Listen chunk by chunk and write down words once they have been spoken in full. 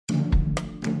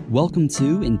Welcome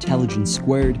to Intelligence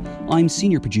Squared. I'm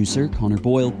senior producer Connor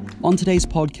Boyle. On today's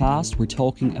podcast, we're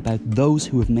talking about those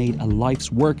who have made a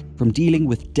life's work from dealing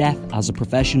with death as a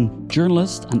profession.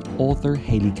 Journalist and author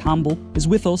Hayley Campbell is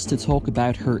with us to talk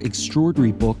about her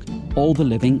extraordinary book, All the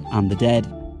Living and the Dead.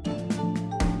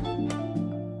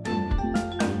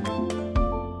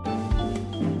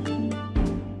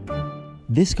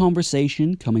 This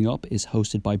conversation coming up is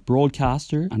hosted by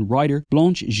broadcaster and writer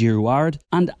Blanche Girouard,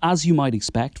 and as you might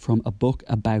expect from a book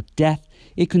about death,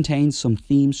 it contains some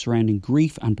themes surrounding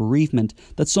grief and bereavement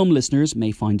that some listeners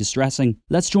may find distressing.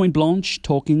 Let's join Blanche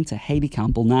talking to Hayley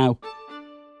Campbell now.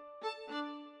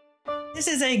 This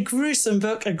is a gruesome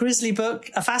book, a grisly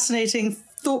book, a fascinating,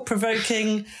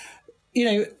 thought-provoking,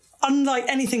 unlike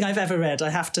anything I've ever read, I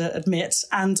have to admit,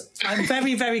 and I'm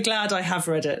very, very glad I have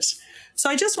read it. So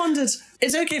I just wondered,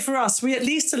 it's okay for us, we at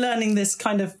least are learning this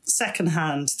kind of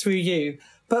secondhand through you,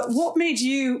 but what made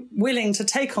you willing to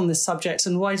take on this subject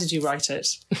and why did you write it?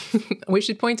 We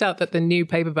should point out that the new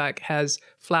paperback has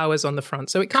flowers on the front,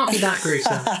 so it can't be that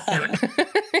gruesome.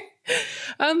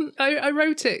 I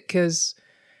wrote it because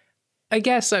I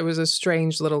guess I was a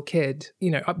strange little kid,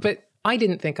 but I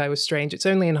didn't think I was strange. It's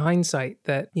only in hindsight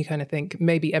that you kind of think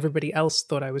maybe everybody else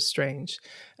thought I was strange.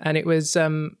 And it was,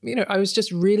 I was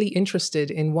just really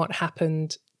interested in what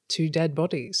happened to dead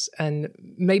bodies. And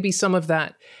maybe some of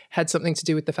that had something to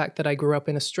do with the fact that I grew up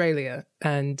in Australia.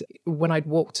 And when I'd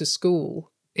walk to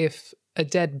school, if a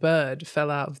dead bird fell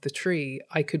out of the tree,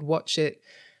 I could watch it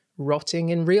rotting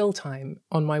in real time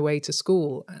on my way to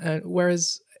school.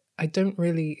 Whereas I don't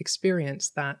really experience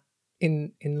that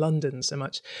in London so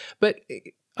much. But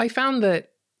I found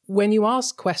that when you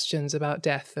ask questions about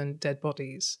death and dead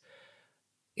bodies,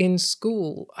 in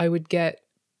school, I would get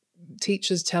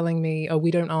teachers telling me, oh, we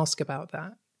don't ask about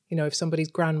that. If somebody's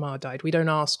grandma died, we don't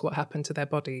ask what happened to their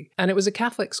body. And it was a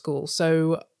Catholic school,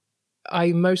 so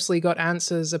I mostly got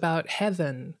answers about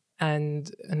heaven and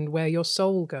where your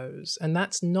soul goes. And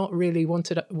that's not really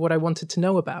what I wanted to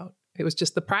know about. It was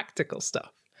just the practical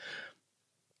stuff.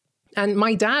 And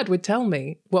my dad would tell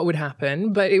me what would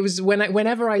happen, but it was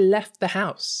whenever I left the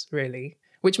house, really,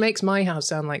 which makes my house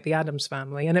sound like the Addams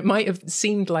Family, and it might have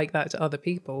seemed like that to other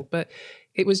people, but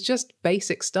it was just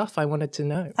basic stuff I wanted to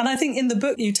know. And I think in the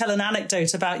book you tell an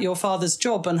anecdote about your father's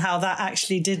job and how that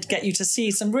actually did get you to see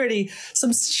some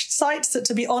sites that,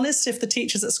 to be honest, if the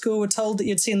teachers at school were told that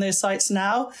you'd seen those sites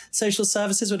now, social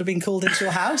services would have been called into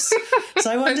your house. So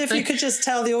I wonder if you could just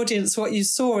tell the audience what you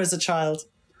saw as a child.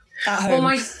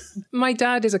 Well, my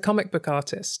dad is a comic book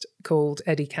artist called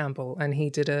Eddie Campbell, and he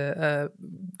did a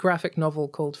graphic novel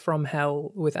called From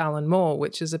Hell with Alan Moore,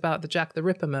 which is about the Jack the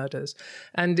Ripper murders.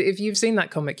 And if you've seen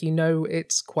that comic, you know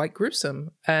it's quite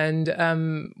gruesome. And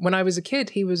when I was a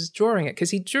kid, he was drawing it, because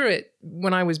he drew it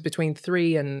when I was between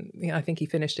 3 and I think he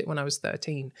finished it when I was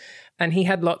 13. And he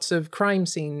had lots of crime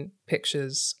scene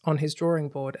pictures on his drawing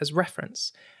board as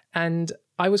reference. And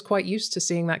I was quite used to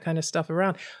seeing that kind of stuff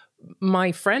around.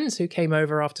 My friends who came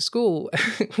over after school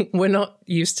were not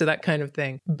used to that kind of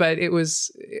thing. But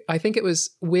I think it was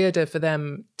weirder for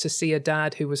them to see a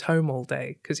dad who was home all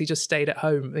day, because he just stayed at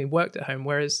home. He worked at home,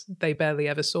 whereas they barely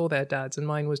ever saw their dads. And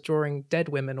mine was drawing dead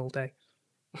women all day.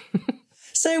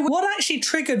 So what actually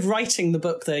triggered writing the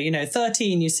book, though?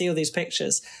 13, you see all these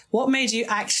pictures. What made you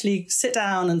actually sit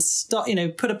down and start,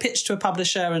 put a pitch to a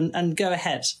publisher and go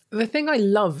ahead? The thing I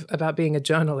love about being a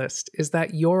journalist is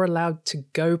that you're allowed to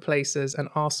go places and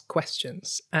ask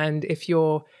questions. And if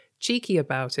you're cheeky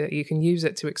about it, you can use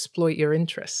it to exploit your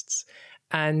interests.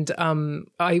 And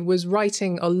I was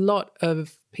writing a lot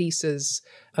of pieces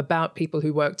about people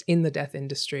who worked in the death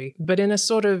industry, but in a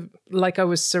sort of, like I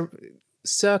was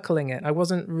circling it. I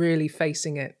wasn't really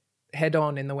facing it head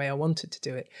on in the way I wanted to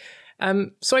do it.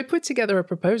 So I put together a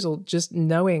proposal just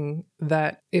knowing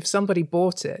that if somebody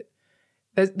bought it,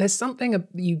 there's something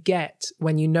you get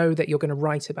when you know that you're going to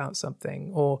write about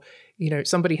something, or,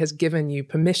 somebody has given you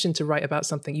permission to write about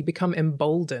something. You become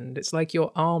emboldened. It's like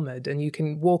you're armored and you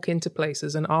can walk into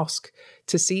places and ask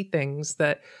to see things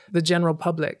that the general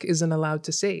public isn't allowed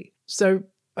to see. So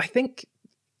I think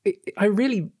I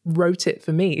really wrote it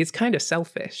for me. It's kind of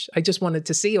selfish. I just wanted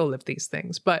to see all of these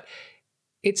things, but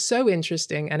it's so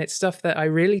interesting and it's stuff that I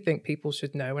really think people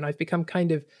should know. And I've become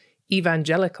kind of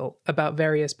evangelical about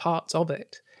various parts of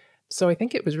it. So I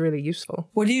think it was really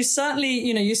useful. Well, you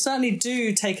certainly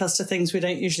do take us to things we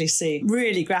don't usually see,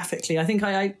 really graphically. I think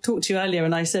I talked to you earlier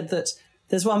and I said that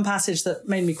there's one passage that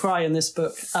made me cry in this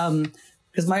book,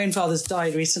 because my own father's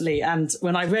died recently. And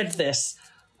when I read this,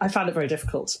 I found it very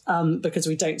difficult because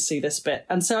we don't see this bit.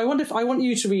 And so I want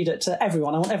you to read it to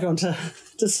everyone. I want everyone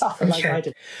to suffer like I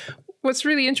did. What's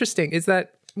really interesting is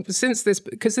that since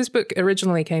because this book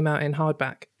originally came out in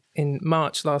hardback in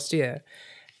March last year,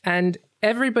 and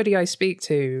everybody I speak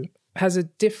to has a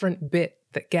different bit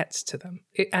that gets to them.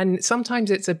 And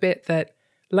sometimes it's a bit that,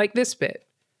 like this bit,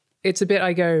 it's a bit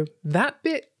I go, that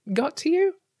bit got to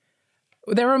you?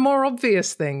 There are more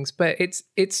obvious things, but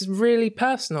it's really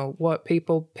personal what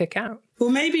people pick out. Well,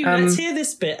 maybe let's hear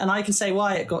this bit and I can say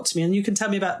why it got to me, and you can tell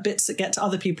me about bits that get to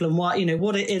other people and why,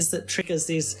 what it is that triggers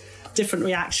these different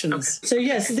reactions. Okay. So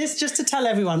yes, this, just to tell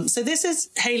everyone, so this is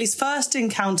Hayley's first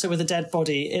encounter with a dead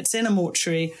body. It's in a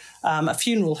mortuary, a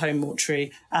funeral home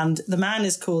mortuary, and the man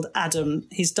is called Adam.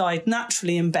 He's died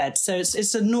naturally in bed. So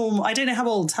it's a normal, I don't know how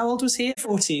old was he?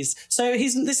 40s. So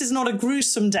this is not a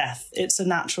gruesome death. It's a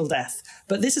natural death.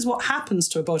 But this is what happens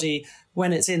to a body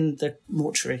when it's in the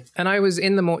mortuary. And I was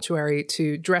in the mortuary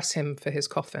to dress him for his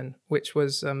coffin, which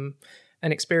was an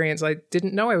experience I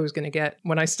didn't know I was going to get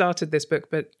when I started this book.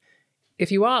 But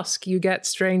if you ask, you get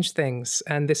strange things.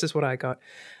 And this is what I got.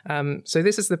 So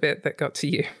this is the bit that got to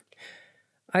you.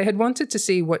 I had wanted to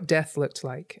see what death looked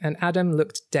like, and Adam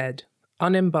looked dead,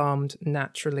 unembalmed,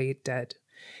 naturally dead.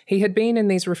 He had been in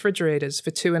these refrigerators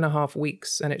for 2.5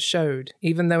 weeks, and it showed,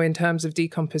 even though in terms of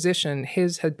decomposition,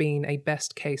 his had been a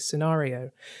best-case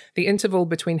scenario. The interval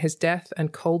between his death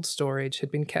and cold storage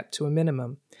had been kept to a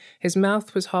minimum. His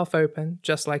mouth was half open,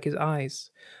 just like his eyes.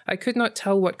 I could not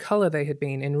tell what colour they had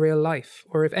been in real life,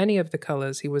 or if any of the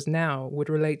colours he was now would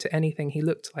relate to anything he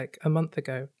looked like a month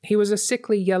ago. He was a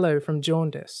sickly yellow from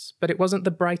jaundice, but it wasn't the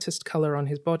brightest colour on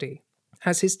his body.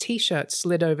 As his t-shirt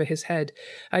slid over his head,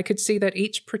 I could see that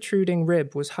each protruding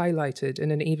rib was highlighted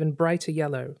in an even brighter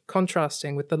yellow,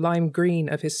 contrasting with the lime green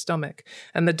of his stomach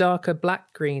and the darker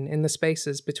black green in the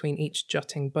spaces between each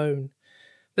jutting bone.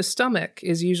 The stomach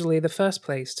is usually the first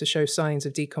place to show signs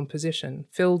of decomposition,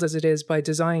 filled as it is by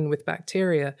design with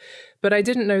bacteria, but I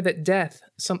didn't know that death,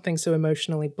 something so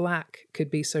emotionally black,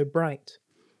 could be so bright.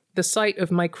 The sight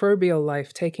of microbial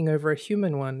life taking over a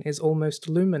human one is almost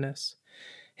luminous.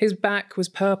 His back was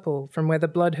purple from where the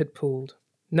blood had pooled.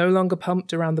 No longer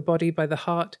pumped around the body by the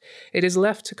heart, it is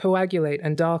left to coagulate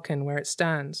and darken where it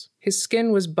stands. His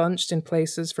skin was bunched in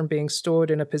places from being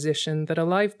stored in a position that a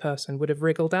live person would have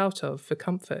wriggled out of for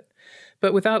comfort.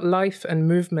 But without life and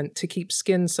movement to keep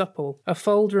skin supple, a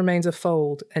fold remains a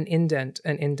fold, an indent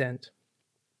an indent.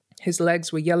 His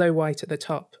legs were yellow-white at the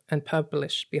top and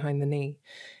purplish behind the knee.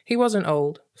 He wasn't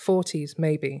old, 40s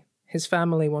maybe. His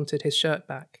family wanted his shirt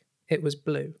back. It was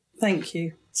blue. Thank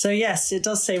you. So yes, it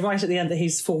does say right at the end that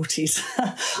he's 40s.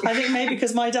 I think maybe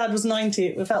because my dad was 90,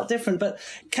 it felt different. But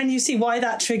can you see why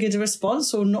that triggered a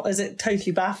response, or not? Is it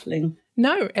totally baffling?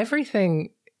 No, everything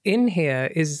in here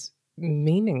is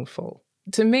meaningful.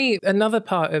 To me, another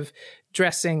part of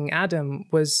dressing Adam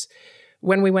was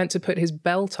when we went to put his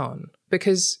belt on,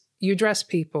 because you dress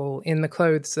people in the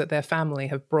clothes that their family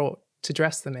have brought to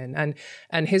dress them in.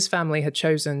 And his family had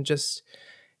chosen just,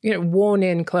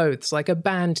 worn-in clothes, like a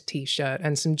band T-shirt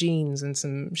and some jeans and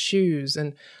some shoes.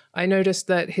 And I noticed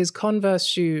that his Converse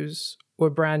shoes were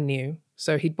brand new,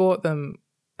 so he'd bought them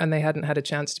and they hadn't had a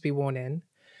chance to be worn in.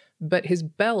 But his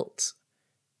belt,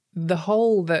 the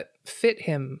hole that fit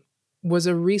him was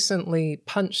a recently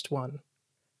punched one,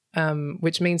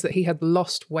 which means that he had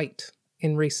lost weight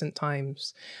in recent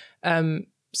times.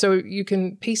 So you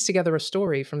can piece together a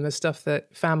story from the stuff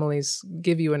that families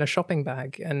give you in a shopping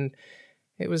bag, and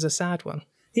it was a sad one.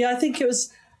 Yeah, I think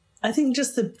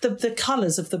just the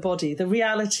colours of the body, the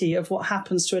reality of what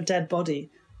happens to a dead body,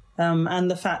 and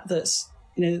the fact that,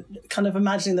 kind of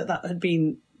imagining that had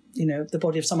been, the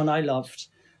body of someone I loved,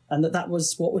 and that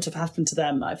was what would have happened to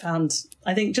them. I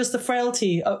think just the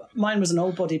frailty, mine was an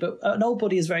old body, but an old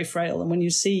body is very frail. And when you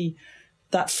see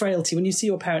that frailty, when you see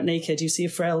your parent naked, you see a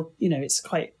frail, it's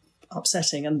quite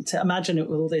upsetting. And to imagine it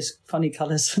with all those funny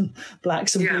colours and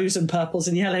blacks and blues and purples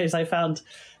and yellows, I found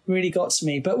really got to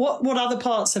me. But what other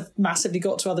parts have massively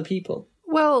got to other people?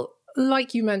 Well,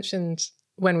 like you mentioned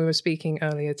when we were speaking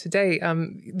earlier today,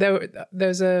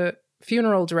 there's a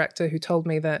funeral director who told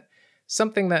me that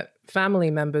something that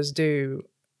family members do,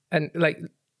 and like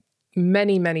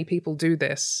many, many people do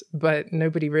this, but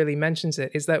nobody really mentions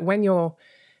it, is that when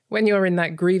you're in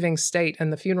that grieving state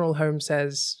and the funeral home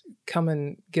says, come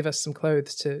and give us some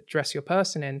clothes to dress your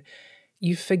person in,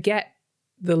 you forget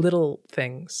the little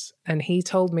things. And he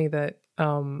told me that,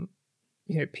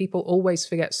 people always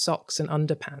forget socks and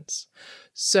underpants.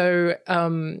 So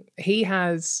he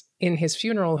has in his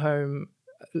funeral home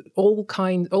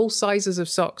all sizes of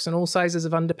socks and all sizes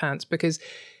of underpants, because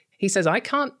he says, I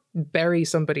can't bury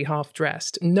somebody half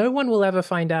dressed, no one will ever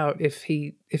find out if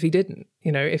he didn't,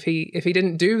 if he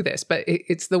didn't do this. But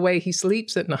it's the way he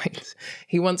sleeps at night.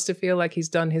 He wants to feel like he's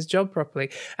done his job properly.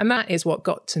 And that is what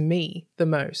got to me the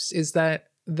most, is that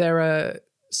there are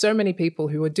so many people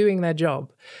who are doing their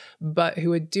job, but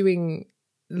who are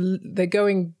they're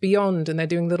going beyond, and they're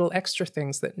doing little extra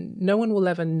things that no one will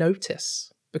ever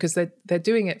notice, because they're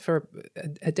doing it for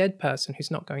a dead person who's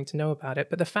not going to know about it,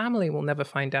 but the family will never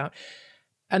find out.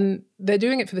 And they're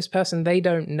doing it for this person they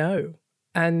don't know.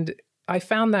 And I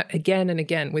found that again and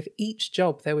again with each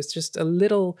job, there was just a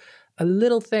little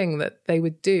thing that they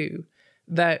would do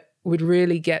that would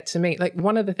really get to me. Like,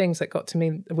 one of the things that got to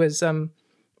me was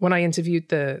when I interviewed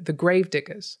the grave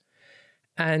diggers,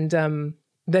 and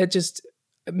they're just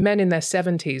men in their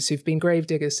 70s who've been grave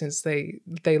diggers since they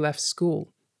left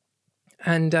school.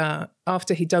 And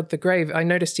after he dug the grave, I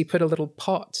noticed he put a little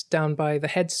pot down by the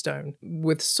headstone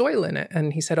with soil in it.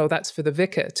 And he said, oh, that's for the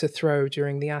vicar to throw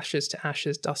during the ashes to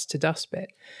ashes, dust to dust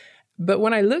bit. But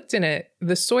when I looked in it,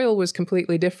 the soil was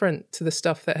completely different to the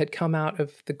stuff that had come out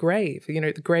of the grave.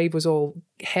 The grave was all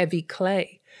heavy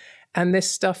clay. And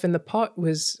this stuff in the pot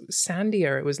was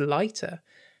sandier, it was lighter.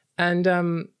 And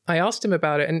I asked him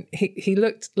about it, and he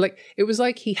looked like, it was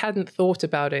like he hadn't thought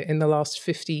about it in the last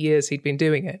 50 years he'd been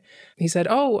doing it. He said,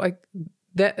 oh,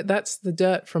 that's the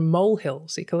dirt from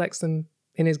molehills. He collects them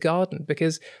in his garden,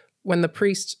 because when the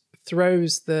priest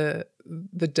throws the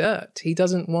dirt, he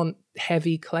doesn't want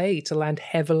heavy clay to land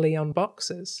heavily on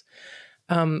boxes,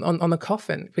 on the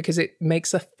coffin, because it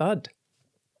makes a thud.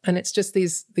 And it's just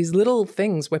these little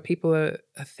things where people are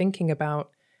thinking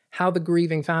about how the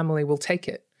grieving family will take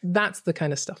it. That's the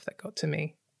kind of stuff that got to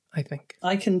me, I think.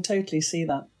 I can totally see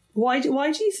that. Why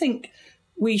do you think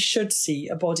we should see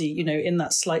a body, in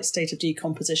that slight state of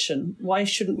decomposition? Why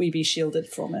shouldn't we be shielded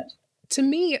from it? To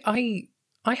me, I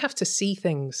have to see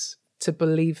things to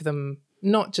believe them.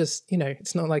 Not just,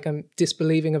 it's not like I'm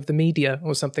disbelieving of the media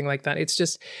or something like that. It's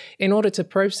just, in order to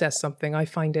process something, I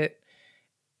find it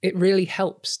really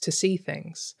helps to see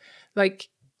things. Like,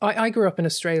 I grew up in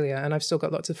Australia, and I've still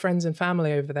got lots of friends and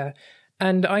family over there.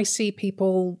 And I see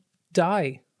people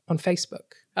die on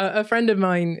Facebook. A friend of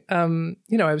mine,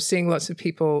 I was seeing lots of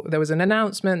people. There was an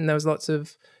announcement, and there was lots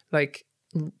of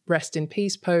rest in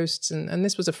peace posts. And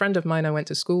this was a friend of mine I went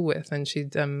to school with, and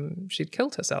she'd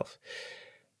killed herself.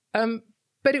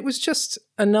 But it was just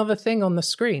another thing on the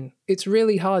screen. It's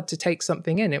really hard to take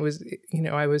something in. It was,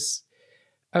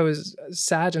 I was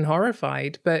sad and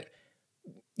horrified, but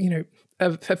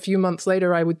a few months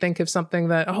later, I would think of something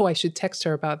that, I should text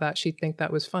her about that. She'd think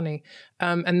that was funny.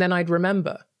 And then I'd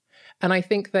remember. And I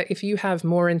think that if you have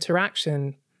more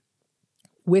interaction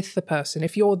with the person,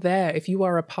 if you're there, if you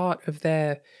are a part of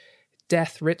their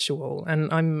death ritual,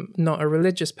 and I'm not a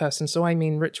religious person, so I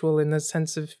mean ritual in the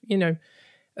sense of,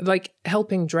 like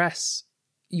helping dress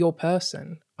your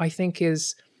person, I think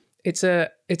it's a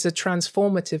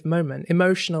transformative moment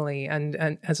emotionally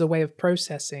and as a way of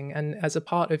processing and as a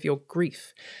part of your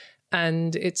grief.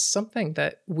 And it's something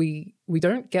that we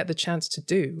don't get the chance to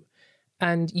do.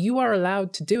 And you are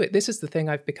allowed to do it. This is the thing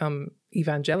I've become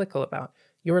evangelical about.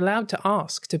 You're allowed to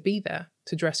ask to be there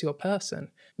to dress your person.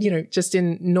 Just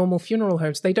in normal funeral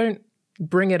homes, they don't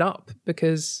bring it up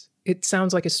because it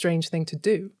sounds like a strange thing to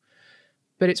do,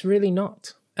 but it's really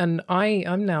not. And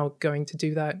I'm now going to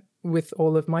do that with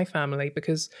all of my family,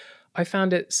 because I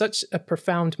found it such a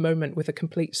profound moment with a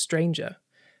complete stranger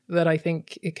that I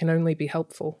think it can only be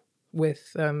helpful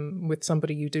with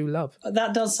somebody you do love.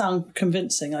 That does sound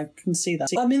convincing. I can see that.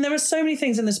 I mean, there are so many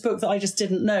things in this book that I just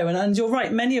didn't know. And you're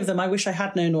right, many of them I wish I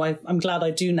had known, or I'm glad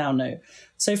I do now know.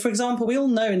 So, for example, we all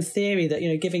know in theory that,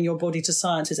 giving your body to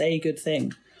science is a good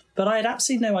thing. But I had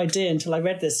absolutely no idea until I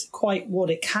read this quite what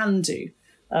it can do.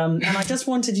 And I just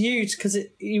wanted you to, because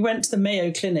you went to the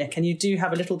Mayo Clinic, and you do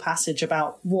have a little passage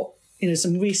about what,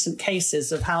 some recent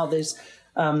cases of how there's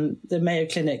the Mayo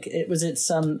Clinic, its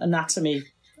anatomy,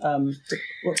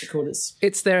 what's it called?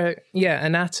 It's their,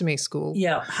 anatomy school.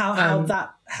 Yeah, how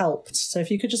that helped. So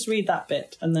if you could just read that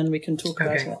bit, and then we can talk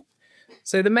about it.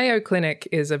 So the Mayo Clinic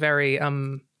is a very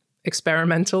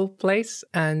experimental place,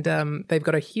 and they've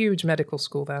got a huge medical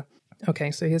school there.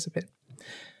 Okay, so here's a bit.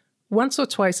 Once or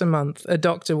twice a month, a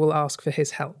doctor will ask for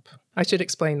his help. I should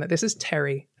explain that this is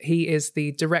Terry. He is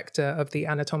the director of the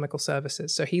anatomical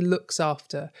services. So he looks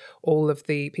after all of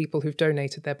the people who've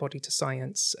donated their body to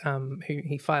science.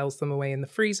 He files them away in the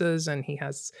freezers, and he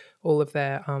has all of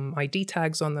their ID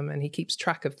tags on them, and he keeps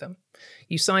track of them.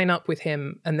 You sign up with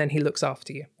him, and then he looks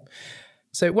after you.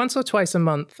 So once or twice a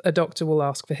month, a doctor will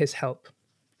ask for his help.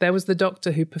 There was the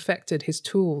doctor who perfected his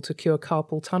tool to cure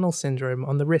carpal tunnel syndrome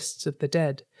on the wrists of the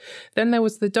dead. Then there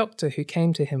was the doctor who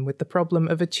came to him with the problem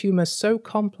of a tumour so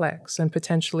complex and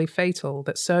potentially fatal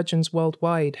that surgeons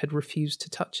worldwide had refused to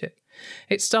touch it.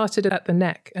 It started at the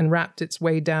neck and wrapped its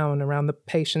way down around the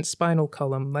patient's spinal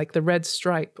column like the red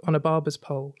stripe on a barber's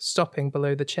pole, stopping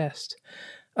below the chest.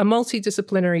 A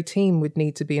multidisciplinary team would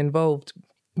need to be involved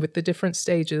with the different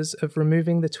stages of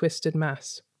removing the twisted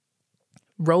mass,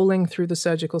 rolling through the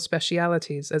surgical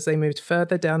specialities as they moved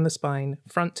further down the spine,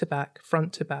 front to back,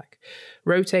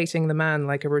 rotating the man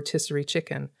like a rotisserie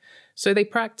chicken. So they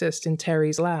practiced in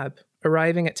Terry's lab,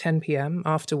 arriving at 10 p.m.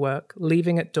 after work,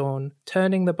 leaving at dawn,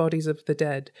 turning the bodies of the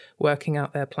dead, working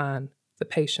out their plan. The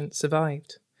patient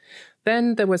survived.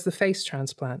 Then there was the face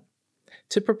transplant.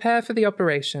 To prepare for the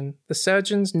operation, the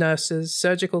surgeons, nurses,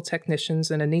 surgical technicians,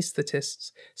 and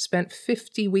anaesthetists spent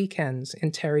 50 weekends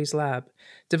in Terry's lab,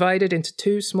 divided into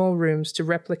 2 small rooms to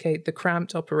replicate the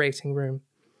cramped operating room.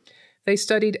 They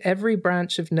studied every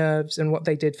branch of nerves and what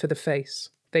they did for the face.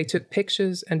 They took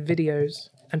pictures and videos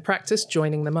and practiced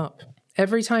joining them up.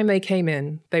 Every time they came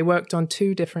in, they worked on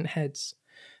 2 different heads.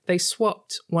 They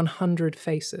swapped 100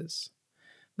 faces.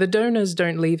 The donors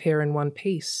don't leave here in one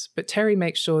piece, but Terry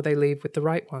makes sure they leave with the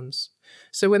right ones.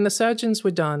 So when the surgeons were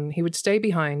done, he would stay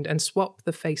behind and swap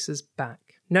the faces back.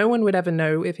 No one would ever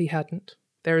know if he hadn't.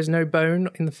 There is no bone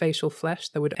in the facial flesh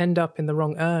that would end up in the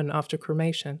wrong urn after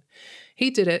cremation. He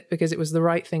did it because it was the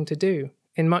right thing to do,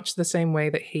 in much the same way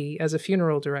that he, as a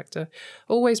funeral director,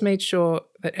 always made sure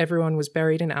that everyone was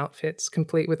buried in outfits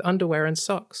complete with underwear and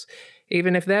socks,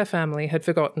 even if their family had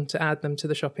forgotten to add them to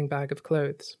the shopping bag of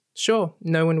clothes. Sure,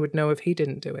 no one would know if he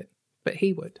didn't do it, but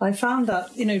he would. I found that,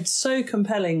 so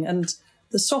compelling, and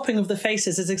the swapping of the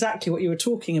faces is exactly what you were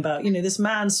talking about. This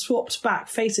man swapped back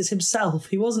faces himself.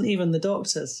 He wasn't even the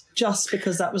doctor's, just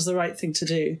because that was the right thing to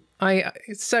do.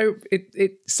 So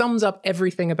it sums up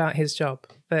everything about his job,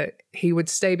 that he would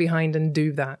stay behind and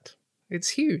do that. It's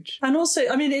huge. And also,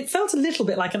 it felt a little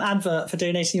bit like an advert for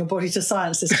donating your body to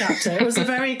science, this chapter. It was a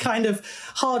very kind of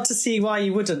hard to see why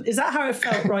you wouldn't. Is that how it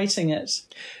felt writing it?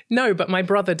 No, but my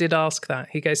brother did ask that.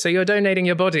 He goes, so you're donating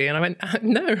your body? And I went,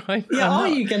 no. Are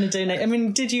you going to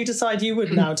donate? Did you decide you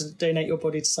would now to donate your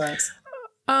body to science?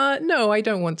 No, I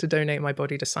don't want to donate my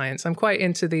body to science. I'm quite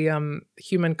into the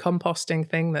human composting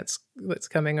thing that's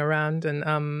coming around,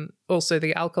 and also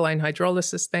the alkaline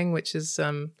hydrolysis thing, which is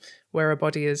where a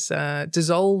body is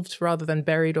dissolved rather than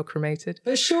buried or cremated.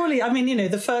 But surely,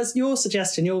 your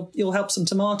suggestion, you'll help some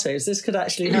tomatoes. This could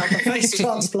actually help a face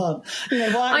transplant.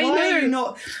 Why are you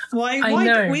not?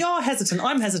 Why we are hesitant.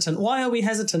 I'm hesitant. Why are we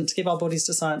hesitant to give our bodies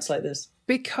to science like this?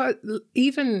 Because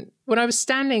even when I was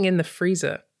standing in the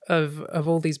freezer of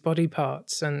all these body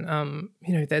parts, and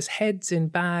there's heads in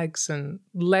bags and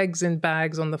legs in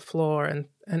bags on the floor, and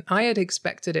I had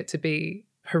expected it to be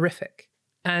horrific,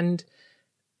 and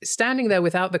standing there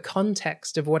without the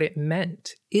context of what it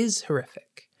meant is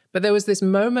horrific. But there was this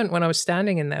moment when I was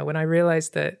standing in there when I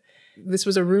realized that this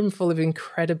was a room full of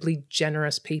incredibly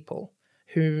generous people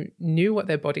who knew what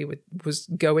their body was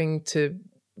going to,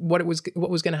 what was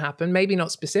going to happen. Maybe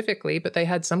not specifically, but they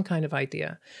had some kind of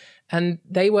idea. And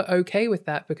they were okay with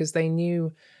that because they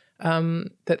knew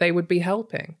that they would be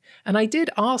helping. And I did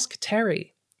ask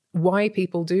Terry why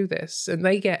people do this, and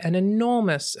they get an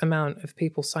enormous amount of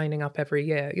people signing up every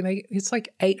year. It's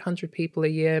like 800 people a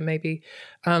year, maybe,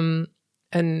 and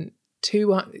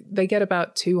they get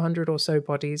about 200 or so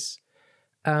bodies,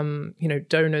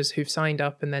 donors who've signed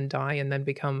up and then die and then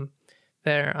become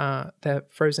their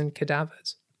frozen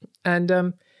cadavers.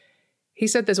 And he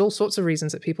said there's all sorts of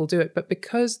reasons that people do it, but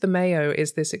because the Mayo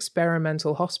is this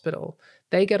experimental hospital,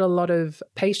 they get a lot of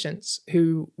patients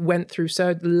who went through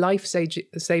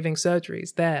life-saving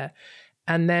surgeries there,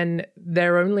 and then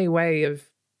their only way of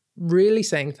really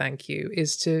saying thank you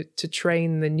is to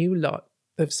train the new lot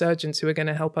of surgeons who are going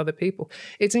to help other people.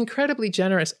 It's incredibly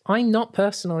generous. I'm not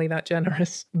personally that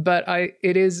generous, but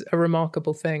it is a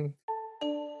remarkable thing.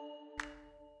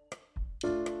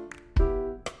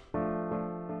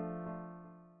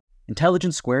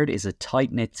 Intelligence Squared is a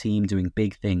tight-knit team doing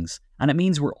big things, and it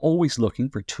means we're always looking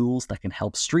for tools that can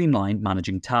help streamline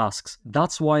managing tasks.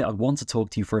 That's why I want to talk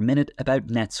to you for a minute about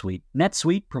NetSuite.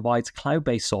 NetSuite provides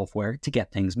cloud-based software to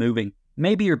get things moving.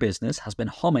 Maybe your business has been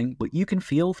humming, but you can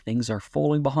feel things are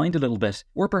falling behind a little bit.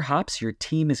 Or perhaps your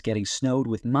team is getting snowed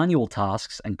with manual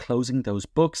tasks and closing those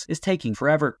books is taking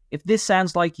forever. If this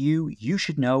sounds like you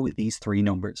should know these 3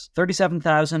 numbers.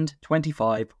 37,000,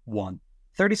 25, 1.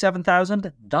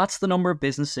 37,000, that's the number of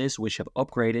businesses which have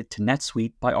upgraded to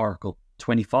NetSuite by Oracle.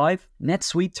 25,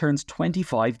 NetSuite turns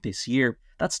 25 this year.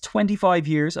 That's 25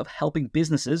 years of helping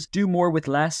businesses do more with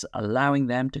less, allowing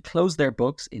them to close their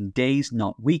books in days,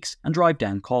 not weeks, and drive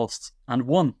down costs. And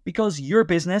one, because your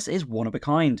business is one of a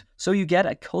kind. So you get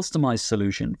a customized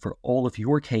solution for all of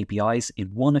your KPIs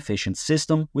in one efficient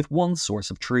system with one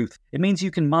source of truth. It means you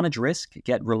can manage risk,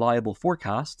 get reliable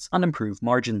forecasts, and improve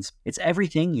margins. It's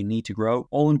everything you need to grow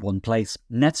all in one place.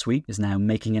 NetSuite is now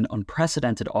making an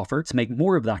unprecedented offer to make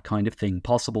more of that kind of thing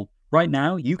possible. Right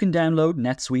now, you can download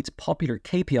NetSuite's popular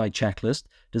KPI checklist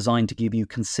designed to give you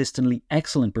consistently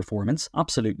excellent performance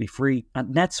absolutely free at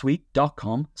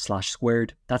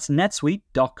netsuite.com/squared. That's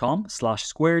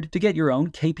netsuite.com/squared to get your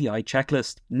own KPI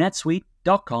checklist.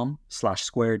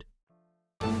 netsuite.com/squared.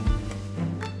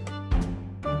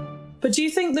 But do you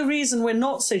think the reason we're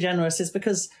not so generous is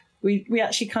because we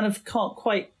actually kind of can't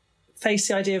quite face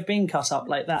the idea of being cut up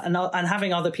like that and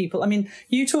having other people? I mean,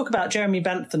 you talk about Jeremy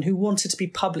Bentham, who wanted to be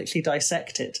publicly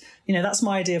dissected. You know, that's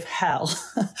my idea of hell.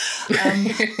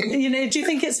 You know, do you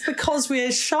think it's because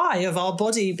we're shy of our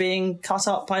body being cut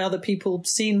up by other people,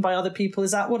 seen by other people? Is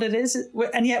that what it is?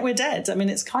 And yet we're dead. I mean,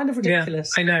 it's kind of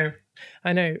ridiculous. Yeah,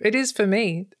 I know. It is for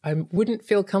me. I wouldn't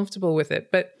feel comfortable with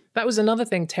it. But that was another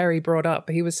thing Terry brought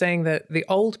up. He was saying that the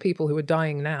old people who are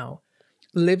dying now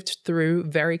lived through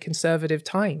very conservative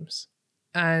times.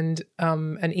 And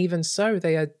even so,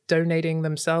 they are donating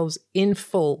themselves in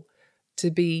full to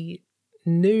be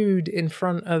nude in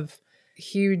front of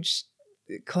huge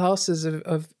classes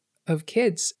of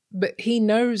kids. But he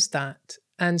knows that.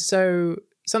 And so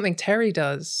something Terry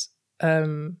does,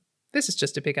 this is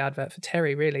just a big advert for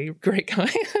Terry, really. Great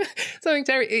guy. Something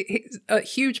Terry, a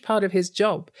huge part of his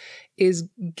job is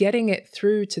getting it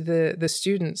through to the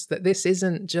students that this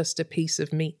isn't just a piece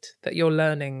of meat that you're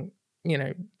learning, you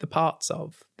know, the parts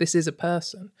of. This is a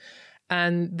person.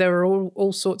 And there are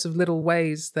all sorts of little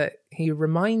ways that he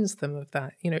reminds them of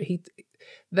that. You know,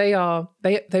 they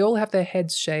all have their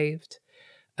heads shaved,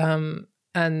 and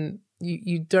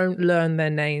you don't learn their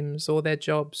names or their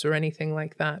jobs or anything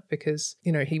like that because,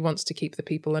 you know, he wants to keep the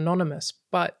people anonymous.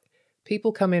 But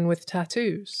people come in with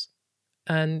tattoos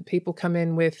and people come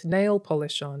in with nail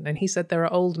polish on. And he said there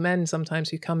are old men sometimes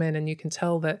who come in and you can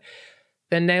tell that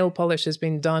their nail polish has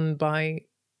been done by,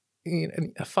 you know,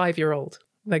 a 5-year-old,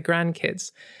 their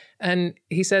grandkids. And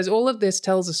he says all of this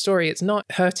tells a story. It's not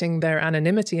hurting their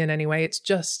anonymity in any way. It's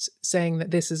just saying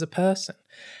that this is a person.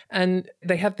 And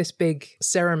they have this big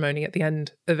ceremony at the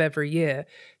end of every year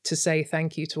to say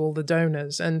thank you to all the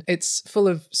donors. And it's full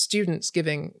of students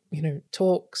giving, you know,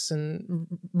 talks and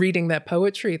reading their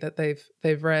poetry that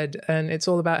they've read. And it's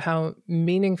all about how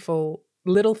meaningful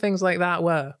little things like that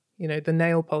were. You know, the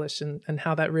nail polish and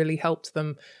how that really helped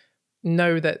them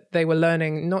know that they were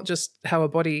learning not just how a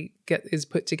body is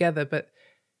put together, but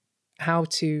how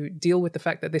to deal with the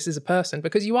fact that this is a person,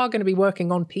 because you are going to be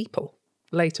working on people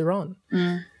later on.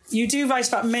 Mm. You do write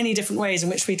about many different ways in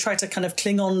which we try to kind of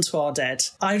cling on to our dead.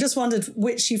 I just wondered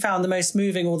which you found the most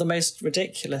moving or the most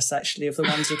ridiculous, actually, of the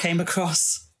ones you came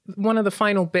across. One of the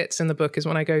final bits in the book is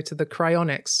when I go to the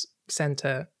cryonics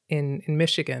center in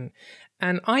Michigan.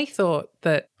 And I thought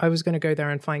that I was going to go there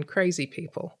and find crazy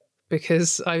people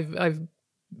because I've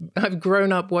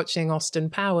grown up watching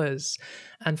Austin Powers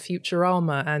and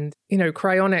Futurama, and you know,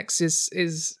 cryonics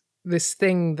is this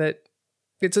thing that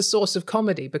it's a source of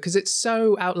comedy because it's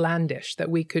so outlandish that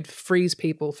we could freeze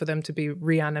people for them to be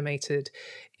reanimated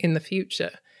in the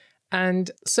future.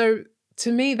 And so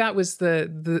to me, that was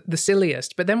the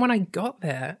silliest. But then when I got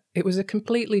there, it was a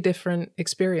completely different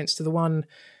experience to the one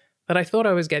that I thought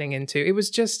I was getting into. It was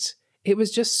just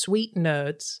sweet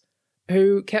nerds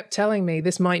who kept telling me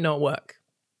this might not work.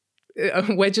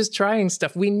 We're just trying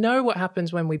stuff. We know what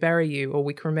happens when we bury you or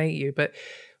we cremate you, but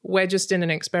we're just in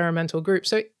an experimental group.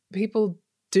 So people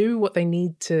do what they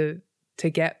need to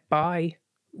get by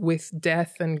with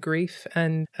death and grief.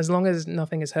 And as long as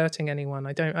nothing is hurting anyone,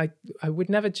 I would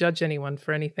never judge anyone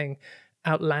for anything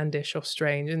outlandish or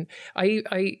strange. And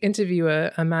I interview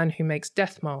a man who makes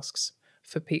death masks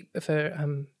for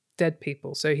dead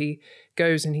people. So he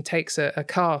goes and he takes a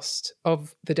cast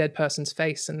of the dead person's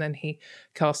face and then he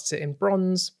casts it in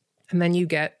bronze, and then you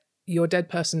get your dead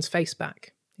person's face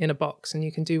back in a box and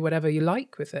you can do whatever you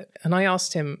like with it. And I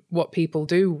asked him what people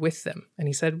do with them. And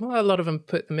he said, well, a lot of them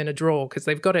put them in a drawer because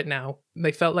they've got it now.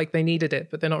 They felt like they needed it,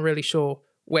 but they're not really sure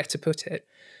where to put it.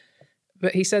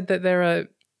 But he said that there are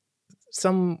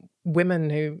some women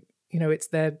who, you know, it's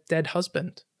their dead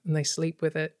husband and they sleep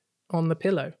with it on the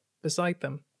pillow beside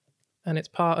them. and it's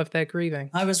part of their grieving.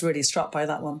 I was really struck by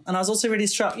that one. And I was also really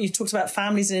struck, you talked about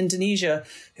families in Indonesia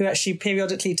who actually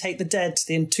periodically take the dead,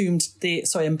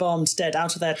 embalmed dead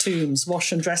out of their tombs,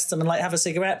 wash and dress them and have a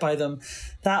cigarette by them.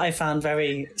 That I found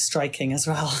very striking as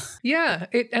well. Yeah,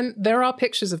 and there are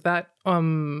pictures of that.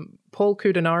 Paul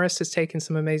Koudenaris has taken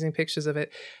some amazing pictures of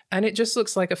it, and it just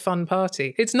looks like a fun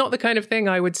party. It's not the kind of thing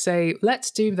I would say,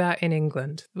 let's do that in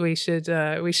England. We should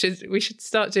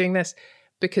start doing this,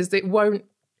 because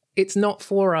it's not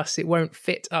for us. It won't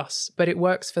fit us, but it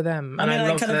works for them. And I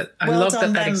love that. I love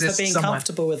that exists for being somewhere.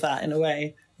 Comfortable with that in a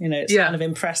way. It's kind of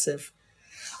impressive.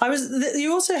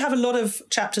 You also have a lot of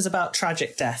chapters about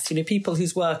tragic death, people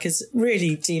whose work is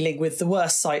really dealing with the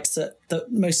worst sights that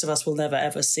most of us will never,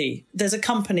 ever see. There's a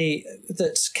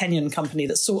Kenyan company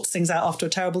that sorts things out after a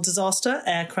terrible disaster,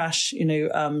 air crash,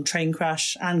 train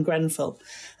crash, and Grenfell.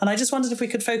 And I just wondered if we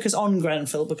could focus on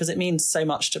Grenfell, because it means so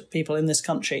much to people in this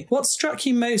country. What struck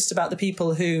you most about the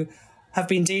people who have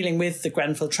been dealing with the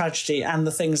Grenfell tragedy and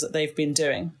the things that they've been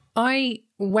doing? I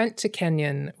went to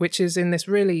Kenyon, which is in this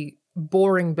really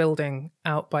boring building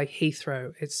out by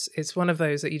Heathrow. It's one of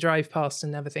those that you drive past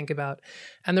and never think about.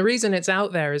 And the reason it's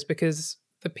out there is because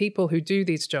the people who do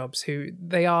these jobs,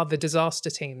 they are the disaster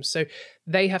teams. So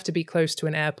they have to be close to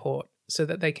an airport so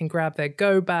that they can grab their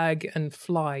go bag and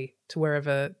fly to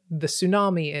wherever the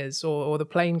tsunami is or the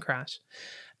plane crash.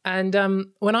 And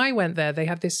when I went there, they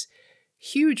have this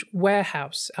huge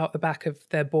warehouse out the back of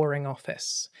their boring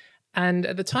office. And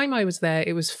at the time I was there,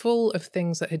 it was full of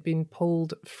things that had been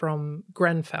pulled from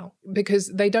Grenfell, because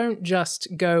they don't just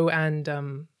go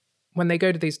and, when they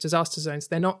go to these disaster zones,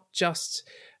 they're not just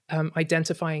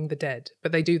identifying the dead,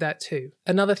 but they do that too.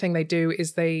 Another thing they do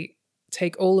is they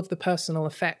take all of the personal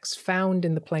effects found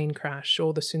in the plane crash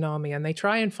or the tsunami, and they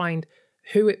try and find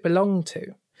who it belonged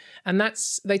to. And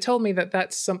they told me that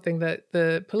that's something that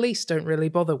the police don't really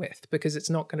bother with, because it's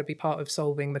not going to be part of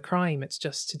solving the crime. It's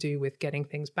just to do with getting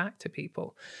things back to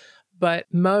people. But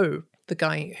Mo, the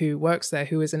guy who works there,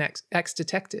 who is an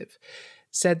ex-detective,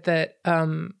 said that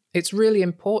it's really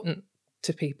important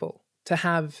to people to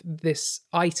have this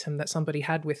item that somebody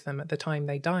had with them at the time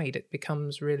they died. It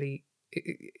becomes really,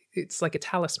 it's like a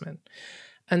talisman.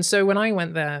 And so when I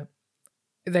went there,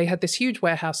 they had this huge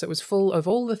warehouse that was full of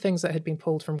all the things that had been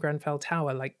pulled from Grenfell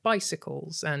Tower, like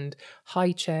bicycles and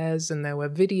high chairs, and there were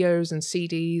videos and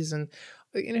CDs and,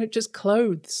 just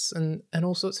clothes and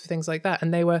all sorts of things like that.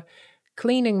 And they were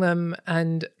cleaning them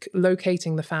and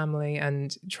locating the family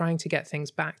and trying to get things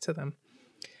back to them.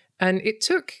 And it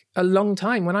took a long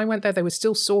time. When I went there, they were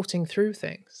still sorting through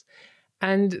things.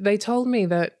 And they told me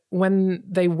that when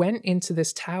they went into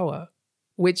this tower,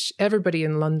 which everybody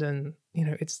in London,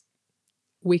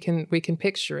 we can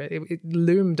picture it. It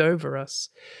loomed over us.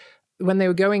 When they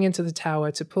were going into the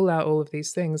tower to pull out all of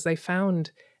these things, they found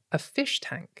a fish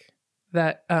tank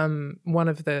that one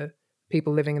of the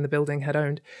people living in the building had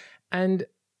owned. And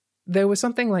there was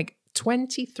something like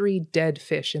 23 dead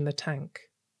fish in the tank.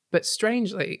 But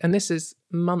strangely, and this is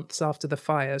months after the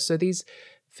fire, so these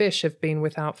fish have been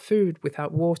without food,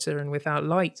 without water, and without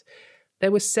light.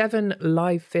 There were 7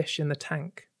 live fish in the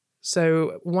tank.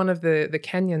 So one of the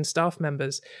Kenyan staff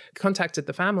members contacted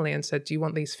the family and said, do you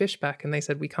want these fish back? And they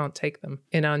said, we can't take them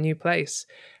in our new place.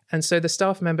 And so the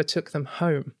staff member took them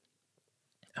home.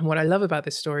 And what I love about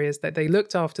this story is that they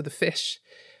looked after the fish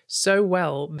so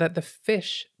well that the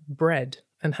fish bred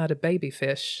and had a baby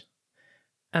fish,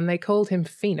 and they called him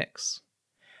Phoenix.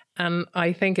 And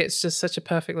I think it's just such a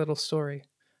perfect little story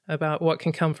about what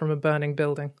can come from a burning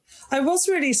building. I was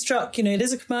really struck, it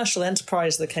is a commercial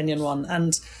enterprise, the Kenyan one,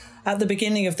 and at the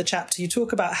beginning of the chapter, you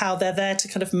talk about how they're there to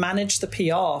kind of manage the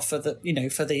PR for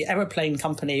the aeroplane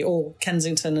company or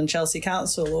Kensington and Chelsea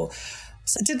Council.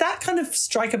 So did that kind of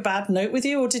strike a bad note with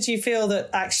you, or did you feel that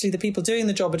actually the people doing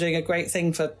the job are doing a great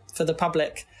thing for the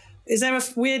public? Is there a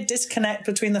weird disconnect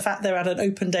between the fact they're at an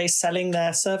open day selling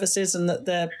their services and that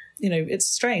they're, it's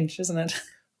strange, isn't it?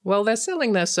 Well, they're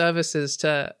selling their services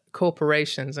to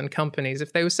corporations and companies.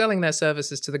 If they were selling their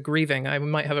services to the grieving, I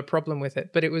might have a problem with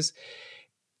it. But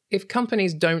if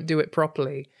companies don't do it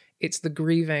properly, it's the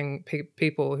grieving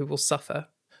people who will suffer.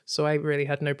 So I really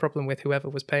had no problem with whoever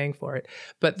was paying for it.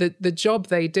 But the job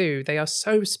they do, they are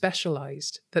so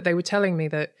specialized that they were telling me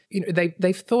that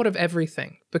they've thought of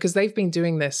everything, because they've been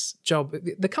doing this job.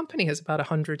 The company is about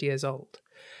 100 years old.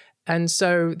 And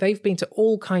so they've been to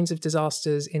all kinds of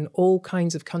disasters in all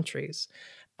kinds of countries.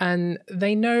 And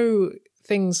they know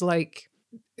things like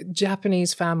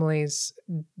Japanese families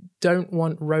don't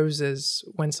want roses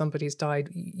when somebody's died.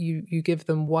 You give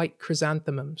them white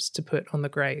chrysanthemums to put on the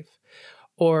grave.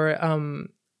 Or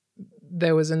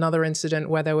there was another incident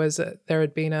where there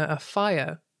had been a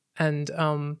fire,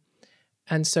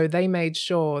 And so they made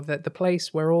sure that the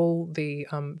place where all the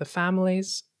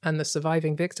families and the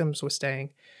surviving victims were staying,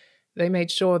 they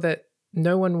made sure that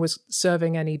no one was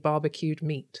serving any barbecued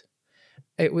meat.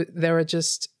 There are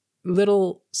just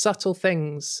little subtle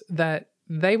things that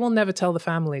they will never tell the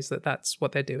families that that's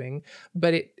what they're doing.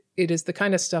 But it is the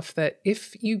kind of stuff that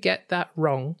if you get that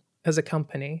wrong as a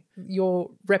company,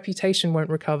 your reputation won't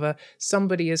recover.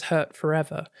 Somebody is hurt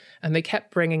forever. And they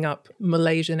kept bringing up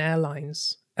Malaysian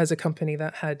Airlines as a company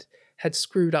that had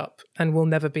screwed up and will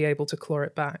never be able to claw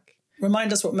it back.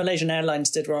 Remind us what Malaysian Airlines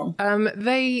did wrong.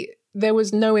 There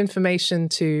was no information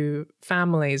to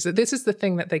families. This is the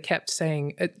thing that they kept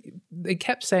saying. They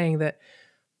kept saying that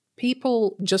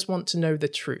people just want to know the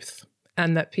truth,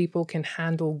 and that people can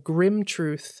handle grim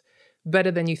truth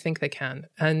better than you think they can.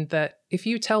 And that if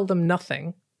you tell them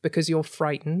nothing because you're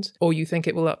frightened or you think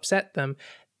it will upset them,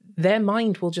 their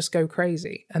mind will just go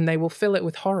crazy and they will fill it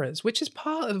with horrors, which is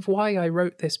part of why I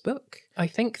wrote this book. I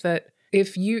think that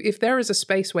if there is a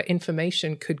space where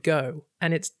information could go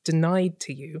and it's denied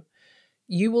to you,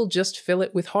 you will just fill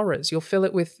it with horrors. You'll fill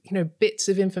it with, bits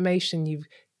of information you've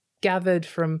gathered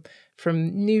from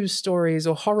news stories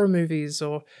or horror movies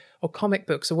or comic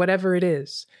books or whatever it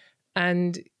is.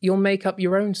 And you'll make up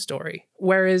your own story.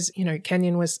 Whereas,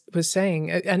 Kenyon was saying,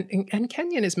 and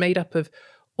Kenyon is made up of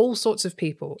all sorts of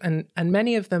people, and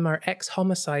many of them are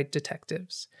ex-homicide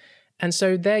detectives. And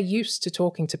so they're used to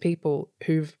talking to people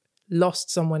who've lost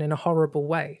someone in a horrible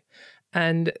way.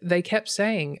 And they kept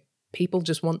saying, people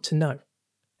just want to know.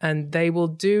 And they will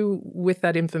do with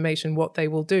that information what they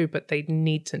will do, but they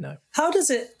need to know. How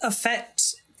does it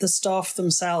affect the staff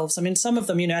themselves? I mean, some of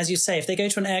them, as you say, if they go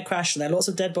to an air crash and there are lots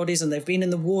of dead bodies and they've been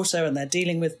in the water and they're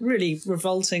dealing with really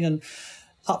revolting and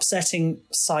upsetting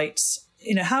sights,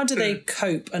 how do they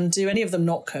cope, and do any of them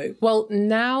not cope? Well,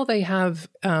 now they have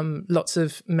lots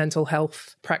of mental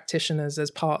health practitioners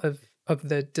as part of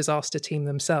the disaster team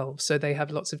themselves. So they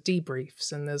have lots of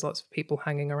debriefs and there's lots of people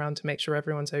hanging around to make sure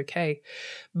everyone's okay.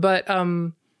 But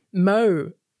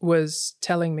Mo was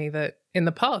telling me that in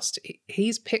the past,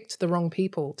 he's picked the wrong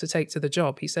people to take to the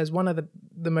job. He says one of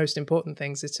the most important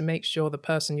things is to make sure the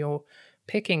person you're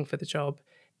picking for the job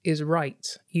is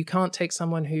right. You can't take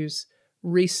someone who's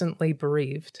recently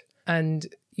bereaved, and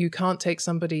you can't take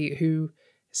somebody who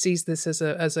sees this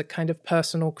as a kind of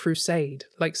personal crusade,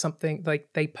 like something like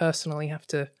they personally have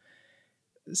to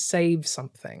save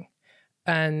something.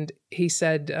 And he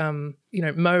said,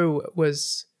 Mo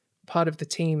was part of the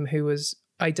team who was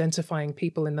identifying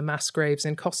people in the mass graves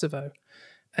in Kosovo.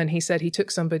 And he said he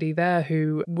took somebody there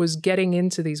who was getting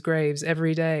into these graves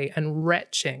every day and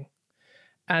retching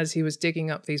as he was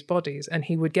digging up these bodies. And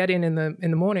he would get in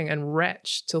the morning and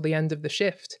retch till the end of the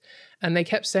shift. And they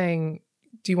kept saying,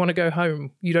 do you want to go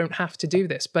home? You don't have to do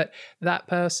this. But that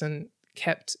person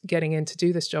kept getting in to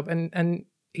do this job. And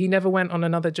he never went on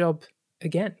another job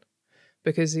again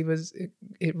because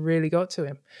it really got to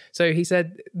him. So he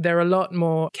said they're a lot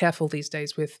more careful these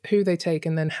days with who they take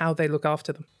and then how they look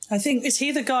after them. I think, is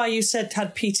he the guy you said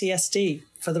had PTSD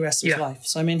for the rest of his life?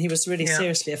 So, I mean, he was really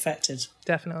seriously affected.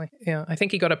 Definitely. Yeah. I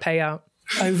think he got a payout.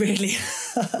 Oh, really?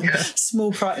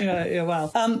 Small price. Wow.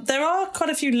 There are quite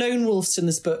a few lone wolves in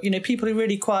this book, people who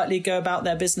really quietly go about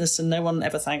their business and no one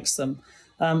ever thanks them.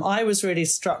 I was really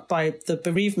struck by the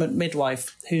bereavement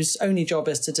midwife whose only job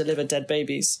is to deliver dead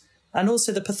babies. And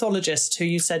also the pathologist who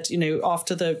you said,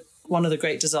 after one of the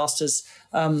great disasters,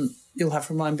 you'll have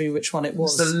to remind me which one it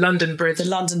was. The London Bridge. The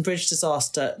London Bridge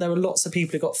disaster. There were lots of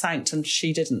people who got thanked and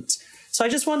she didn't. So I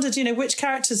just wondered, which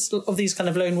characters of these kind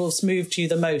of lone wolves moved you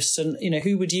the most, and,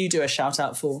 who would you do a shout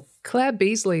out for? Claire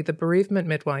Beasley, the bereavement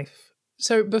midwife.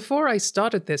 So before I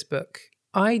started this book,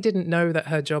 I didn't know that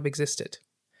her job existed.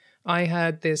 I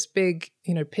had this big,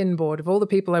 pinboard of all the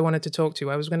people I wanted to talk to.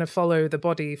 I was going to follow the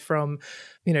body from,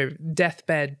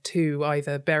 deathbed to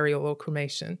either burial or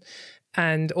cremation,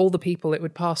 and all the people it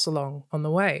would pass along on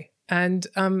the way. And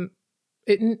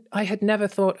I had never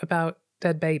thought about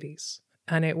dead babies.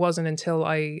 And it wasn't until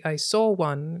I saw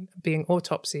one being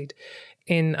autopsied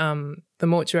in the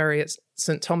mortuary at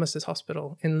St. Thomas's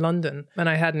Hospital in London, and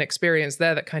I had an experience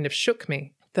there that kind of shook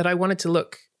me, that I wanted to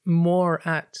look more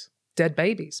at dead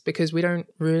babies because we don't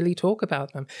really talk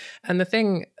about them. And the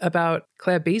thing about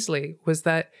Claire Beasley was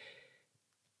that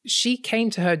she came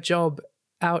to her job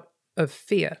out of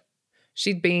fear.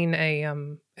 She'd been a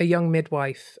young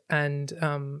midwife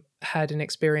and had an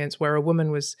experience where a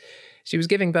woman was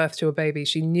giving birth to a baby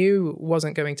she knew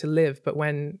wasn't going to live, but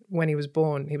when he was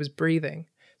born, he was breathing.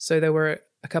 So there were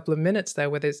a couple of minutes there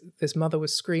where this mother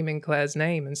was screaming Claire's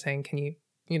name and saying, can you,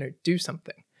 do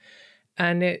something?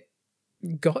 And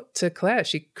got to Claire.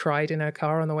 She cried in her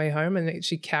car on the way home, and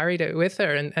she carried it with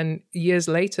her. And years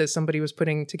later, somebody was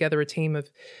putting together a team of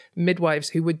midwives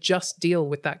who would just deal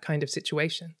with that kind of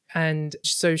situation. And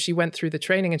so she went through the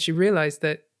training and she realized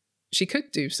that she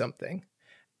could do something.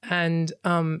 And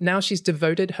now she's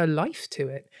devoted her life to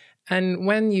it. And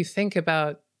when you think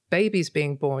about babies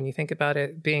being born, you think about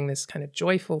it being this kind of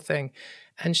joyful thing.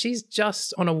 And she's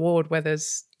just on a ward where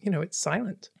there's, it's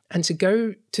silent. And to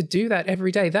go to do that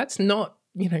every day, that's not,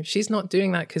 she's not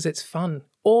doing that because it's fun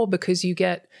or because you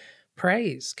get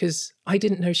praise, because I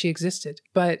didn't know she existed,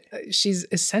 but she's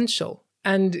essential.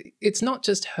 And it's not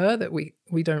just her that we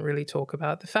don't really talk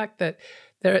about. The fact that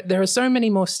there are so many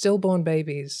more stillborn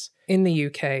babies in the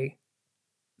UK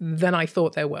than I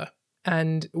thought there were.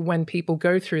 And when people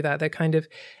go through that, they're kind of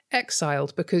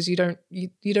exiled because you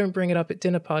don't bring it up at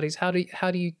dinner parties. How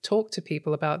do you talk to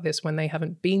people about this when they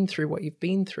haven't been through what you've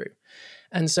been through?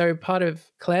 And so part of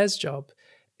Claire's job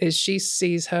is she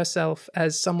sees herself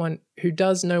as someone who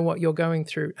does know what you're going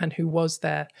through and who was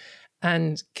there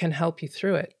and can help you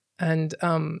through it. And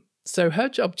so her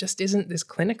job just isn't this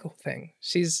clinical thing.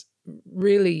 She's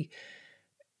really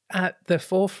at the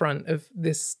forefront of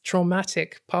this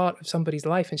traumatic part of somebody's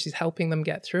life, and she's helping them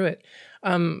get through it.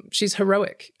 She's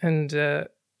heroic. And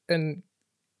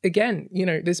again,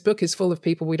 this book is full of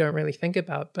people we don't really think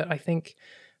about, but I think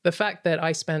the fact that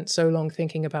I spent so long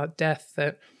thinking about death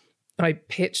that I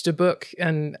pitched a book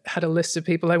and had a list of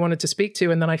people I wanted to speak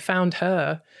to, and then I found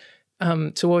her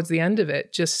towards the end of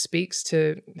it, just speaks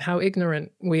to how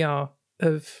ignorant we are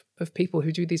of people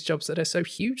who do these jobs that are so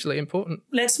hugely important.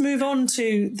 Let's move on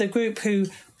to the group who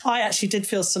I actually did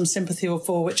feel some sympathy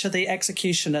for, which are the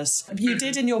executioners. You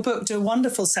did in your book do a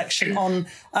wonderful section on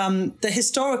the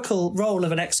historical role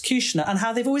of an executioner and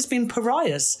how they've always been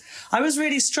pariahs. I was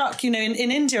really struck, in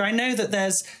India, I know that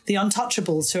there's the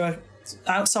untouchables who are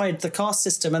outside the caste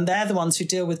system, and they're the ones who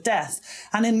deal with death.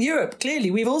 And in Europe,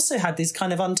 clearly, we've also had these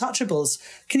kind of untouchables.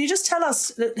 Can you just tell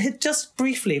us, just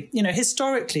briefly,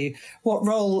 historically, what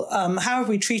role, how have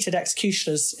we treated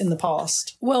executioners in the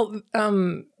past? Well,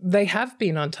 they have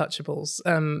been untouchables.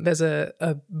 There's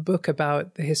a book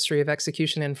about the history of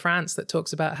execution in France that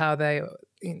talks about how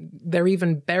they're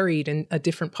even buried in a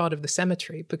different part of the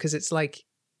cemetery because it's like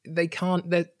they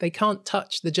can't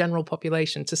touch the general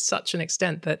population to such an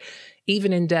extent that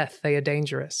even in death they are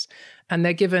dangerous, and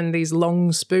they're given these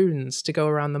long spoons to go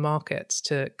around the markets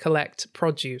to collect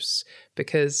produce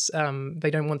because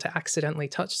they don't want to accidentally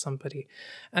touch somebody.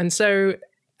 And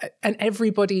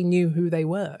everybody knew who they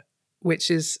were,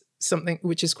 which is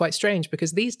quite strange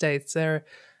because these days they're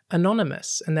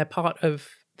anonymous and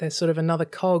they're sort of another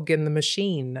cog in the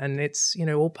machine, and it's,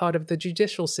 all part of the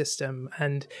judicial system,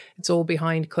 and it's all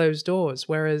behind closed doors,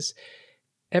 whereas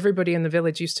everybody in the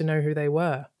village used to know who they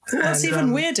were. That's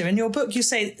even weirder. In your book, you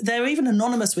say they're even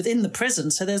anonymous within the prison.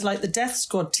 So there's like the death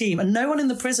squad team, and no one in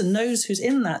the prison knows who's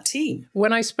in that team.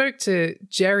 When I spoke to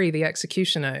Jerry, the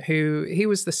executioner, he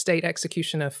was the state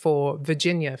executioner for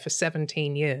Virginia for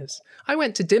 17 years, I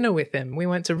went to dinner with him. We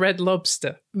went to Red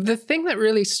Lobster. The thing that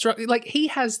really struck,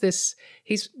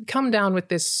 he's come down with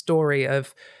this story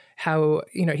of how,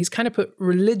 he's kind of put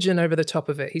religion over the top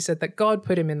of it. He said that God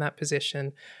put him in that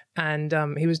position and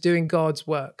he was doing God's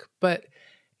work. But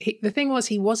the thing was,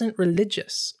 he wasn't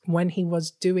religious when he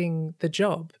was doing the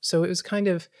job. So it was kind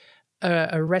of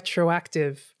a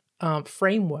retroactive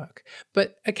framework.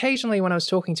 But occasionally when I was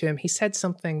talking to him, he said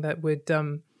something that would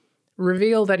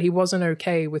reveal that he wasn't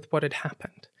okay with what had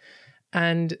happened.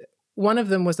 And one of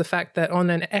them was the fact that on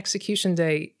an execution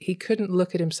day, he couldn't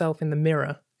look at himself in the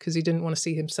mirror because he didn't want to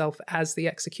see himself as the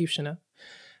executioner.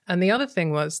 And the other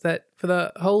thing was that for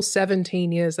the whole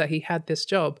 17 years that he had this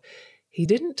job, he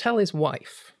didn't tell his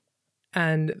wife.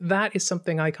 And that is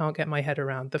something I can't get my head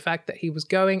around. The fact that he was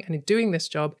going and doing this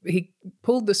job, he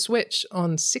pulled the switch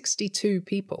on 62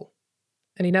 people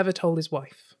and he never told his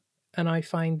wife. And I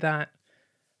find that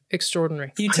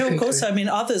extraordinary. You talk also,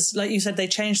 others, like you said, they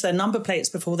changed their number plates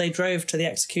before they drove to the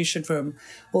execution room,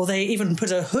 or they even put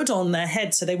a hood on their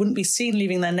head so they wouldn't be seen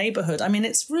leaving their neighborhood.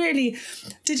 It's really,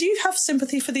 did you have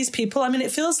sympathy for these people?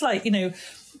 It feels like,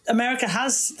 America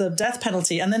has the death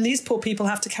penalty and then these poor people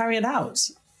have to carry it out.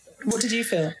 What did you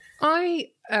feel? I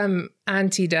am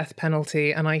anti-death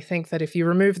penalty, and I think that if you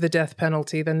remove the death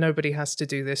penalty, then nobody has to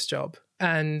do this job.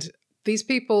 And these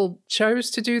people chose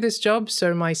to do this job,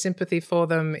 so my sympathy for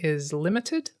them is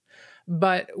limited.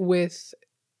 But with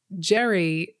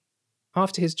Jerry,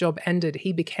 after his job ended,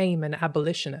 he became an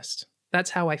abolitionist.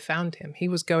 That's how I found him. He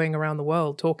was going around the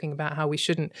world talking about how we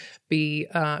shouldn't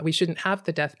have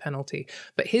the death penalty.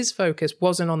 But his focus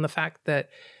wasn't on the fact that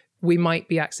we might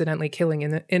be accidentally killing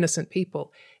innocent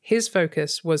people. His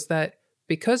focus was that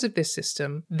because of this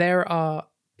system, there are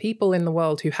people in the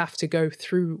world who have to go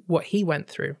through what he went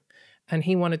through, and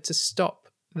he wanted to stop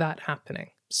that happening.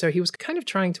 So he was kind of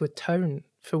trying to atone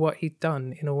for what he'd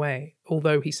done in a way,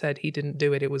 although he said he didn't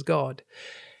do it, it was God.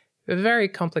 A very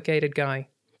complicated guy,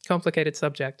 complicated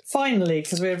subject. Finally,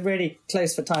 because we're really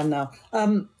close for time now,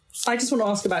 I just want to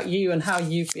ask about you and how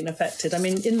you've been affected. I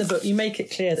mean, in the book, you make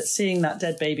it clear that seeing that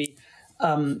dead baby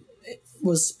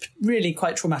was really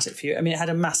quite traumatic for you. I mean, it had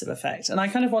a massive effect. And I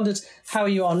kind of wondered how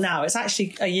you are now. It's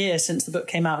actually a year since the book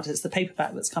came out. It's the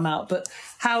paperback that's come out. But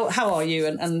how are you,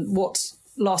 and what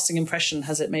lasting impression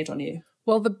has it made on you?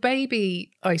 Well, the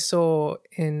baby I saw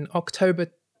in October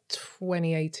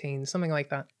 2018, something like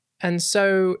that. And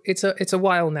so it's a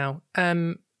while now.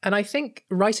 And I think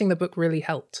writing the book really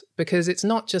helped, because it's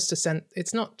not just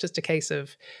a case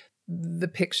of the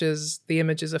pictures, the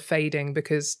images are fading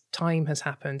because time has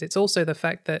happened. It's also the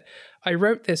fact that I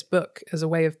wrote this book as a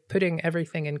way of putting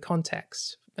everything in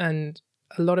context. And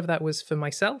a lot of that was for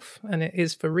myself, and it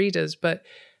is for readers, but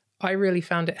I really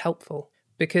found it helpful,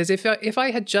 because if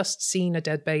I had just seen a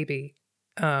dead baby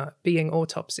being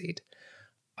autopsied,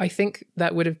 I think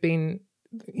that would have been,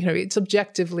 it's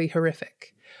objectively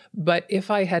horrific. But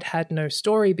if I had had no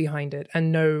story behind it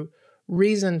and no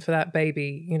reason for that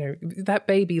baby, that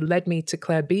baby led me to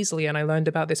Claire Beasley, and I learned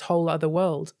about this whole other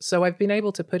world. So I've been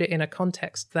able to put it in a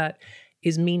context that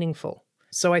is meaningful.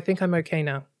 So I think I'm okay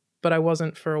now, but I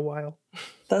wasn't for a while.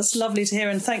 That's lovely to hear,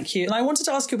 and thank you. And I wanted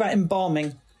to ask you about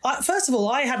embalming. First of all,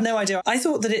 I had no idea. I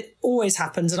thought that it always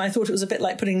happens, and I thought it was a bit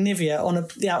like putting Nivea on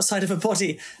the outside of a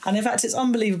body. And in fact, it's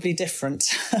unbelievably different.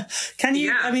 Can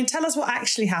you, tell us what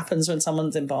actually happens when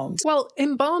someone's embalmed? Well,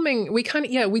 embalming, we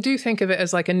do think of it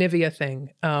as like a Nivea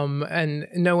thing. And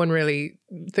no one really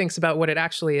thinks about what it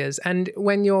actually is. And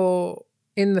when you're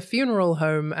in the funeral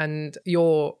home and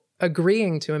you're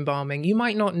agreeing to embalming, you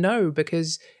might not know,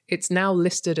 because it's now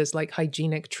listed as like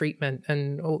hygienic treatment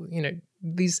and all,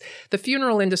 the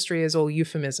funeral industry is all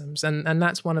euphemisms, and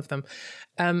that's one of them.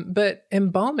 But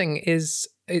embalming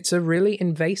it's a really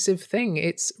invasive thing.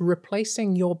 It's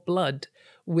replacing your blood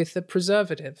with a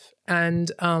preservative,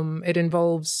 and it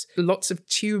involves lots of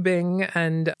tubing,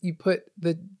 and you put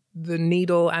the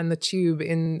needle and the tube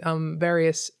in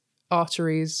various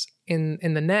arteries in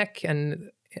the neck and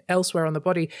elsewhere on the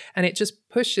body, and it just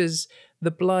pushes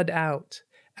the blood out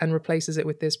and replaces it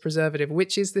with this preservative,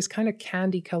 which is this kind of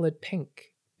candy-colored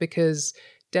pink, because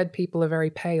dead people are very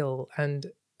pale, and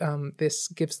this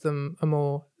gives them a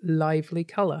more lively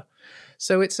color.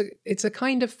 So it's a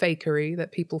kind of fakery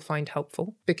that people find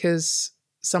helpful, because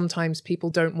sometimes people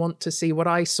don't want to see what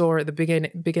I saw at the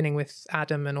beginning with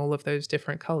Adam and all of those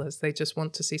different colors. They just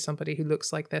want to see somebody who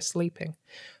looks like they're sleeping.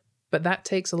 But that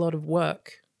takes a lot of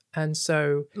work. And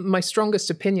so my strongest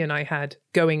opinion I had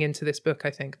going into this book,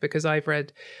 I think, because I've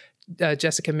read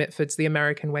Jessica Mitford's The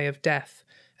American Way of Death,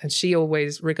 and she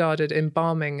always regarded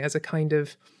embalming as a kind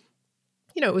of,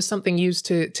 it was something used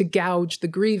to gouge the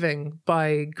grieving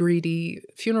by greedy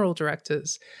funeral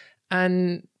directors.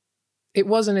 And it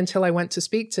wasn't until I went to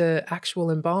speak to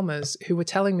actual embalmers who were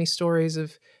telling me stories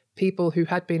of people who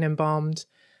had been embalmed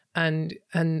and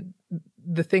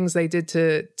the things they did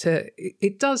to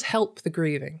it does help the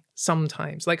grieving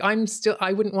sometimes. Like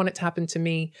I wouldn't want it to happen to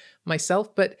me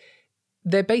myself, but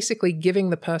they're basically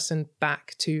giving the person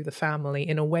back to the family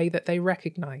in a way that they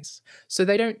recognize. So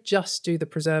they don't just do the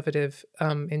preservative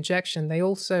injection. They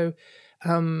also,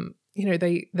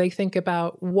 they think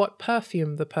about what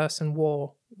perfume the person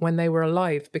wore when they were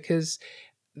alive, because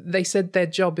they said their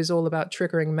job is all about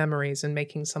triggering memories and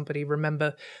making somebody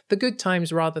remember the good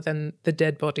times rather than the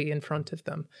dead body in front of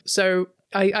them. So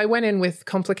I went in with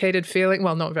complicated feeling.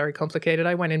 Well, not very complicated.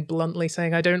 I went in bluntly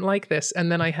saying, I don't like this.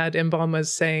 And then I had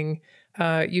embalmers saying,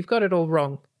 you've got it all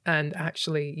wrong. And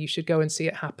actually, you should go and see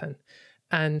it happen.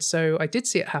 And so I did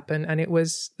see it happen. And it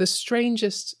was the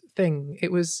strangest thing.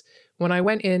 It was when I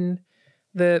went in,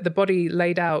 the body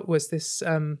laid out was this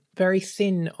very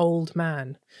thin old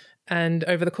man. And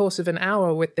over the course of an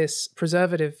hour with this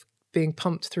preservative being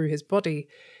pumped through his body,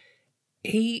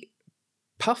 he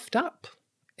puffed up.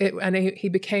 He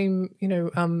became,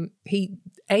 he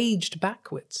aged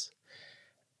backwards.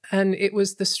 And it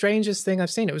was the strangest thing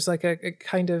I've seen. It was like a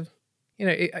kind of,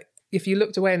 if you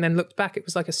looked away and then looked back, it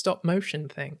was like a stop motion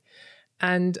thing.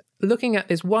 And looking at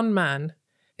this one man,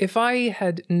 if I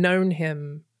had known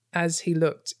him as he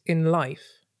looked in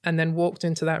life, and then walked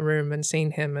into that room and seen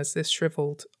him as this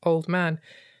shriveled old man,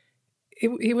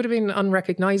 he would have been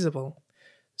unrecognizable.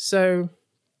 So,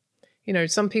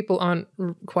 some people aren't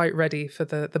quite ready for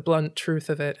the blunt truth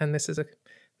of it, and this is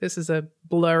This is a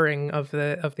blurring of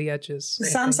the edges. It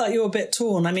sounds like you're a bit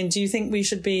torn. I mean, do you think we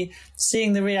should be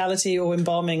seeing the reality or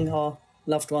embalming our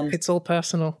loved ones? It's all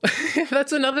personal.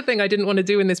 That's another thing I didn't want to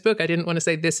do in this book. I didn't want to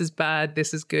say, this is bad,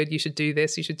 this is good, you should do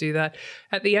this, you should do that.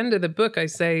 At the end of the book, I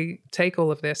say, take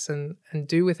all of this and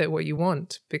do with it what you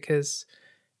want, because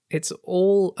it's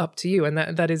all up to you. And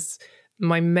that is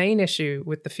my main issue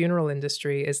with the funeral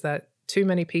industry, is that too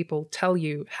many people tell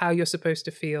you how you're supposed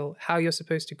to feel, how you're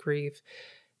supposed to grieve,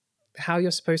 how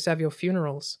you're supposed to have your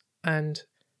funerals. And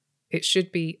it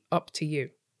should be up to you.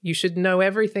 You should know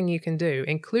everything you can do,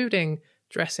 including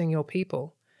dressing your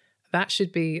people. That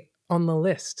should be on the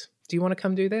list. Do you want to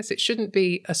come do this? It shouldn't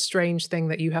be a strange thing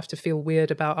that you have to feel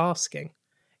weird about asking.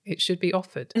 It should be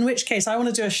offered. In which case, I want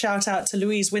to do a shout out to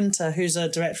Louise Winter, who's a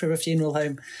director of a funeral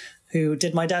home, who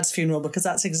did my dad's funeral, because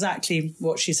that's exactly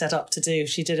what she set up to do.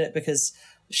 She did it because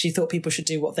she thought people should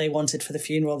do what they wanted for the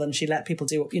funeral, and she let people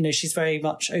do what, she's very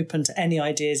much open to any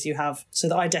ideas you have. So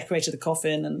that I decorated the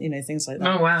coffin and, things like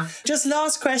that. Oh, wow. Just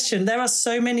last question. There are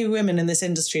so many women in this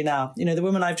industry now. The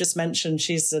woman I've just mentioned,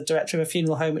 she's the director of a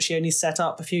funeral home, which she only set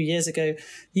up a few years ago.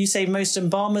 You say most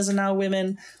embalmers are now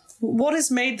women. What has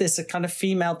made this a kind of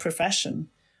female profession?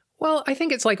 Well, I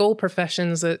think it's like all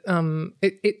professions that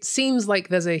it seems like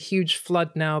there's a huge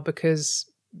flood now because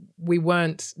we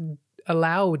weren't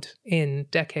allowed in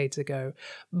decades ago.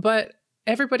 But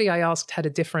everybody I asked had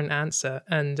a different answer.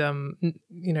 And,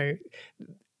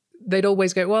 they'd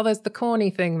always go, well, there's the corny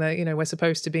thing that, we're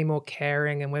supposed to be more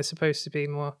caring and we're supposed to be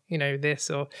more, this,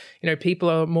 or, people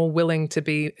are more willing to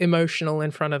be emotional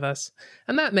in front of us.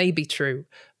 And that may be true.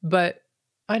 But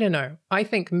I don't know. I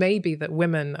think maybe that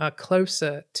women are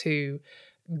closer to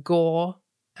gore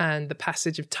and the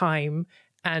passage of time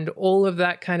and all of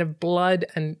that kind of blood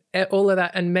and all of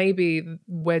that. And maybe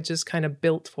we're just kind of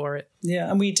built for it.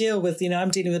 Yeah. And we deal with, I'm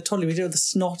dealing with toddler, we deal with the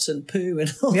snot and poo and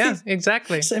all Yeah, these.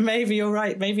 Exactly. So maybe you're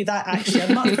right. Maybe that actually,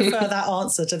 I much prefer that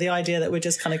answer to the idea that we're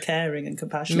just kind of caring and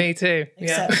compassionate. Me too.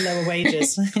 Except lower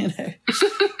wages,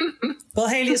 Well,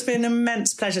 Hayley, it's been an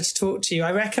immense pleasure to talk to you.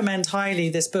 I recommend highly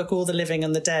this book, All the Living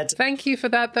and the Dead. Thank you for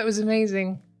that. That was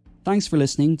amazing. Thanks for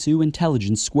listening to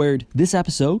Intelligence Squared. This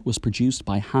episode was produced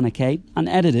by Hannah Kay and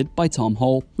edited by Tom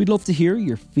Hall. We'd love to hear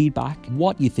your feedback,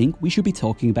 what you think we should be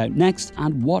talking about next,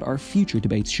 and what our future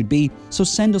debates should be. So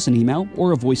send us an email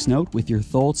or a voice note with your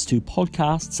thoughts to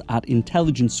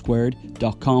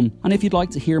podcasts@intelligencesquared.com. And if you'd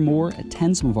like to hear more,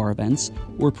 attend some of our events,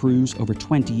 or peruse over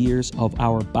 20 years of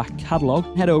our back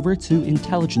catalogue, head over to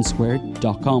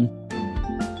intelligencesquared.com.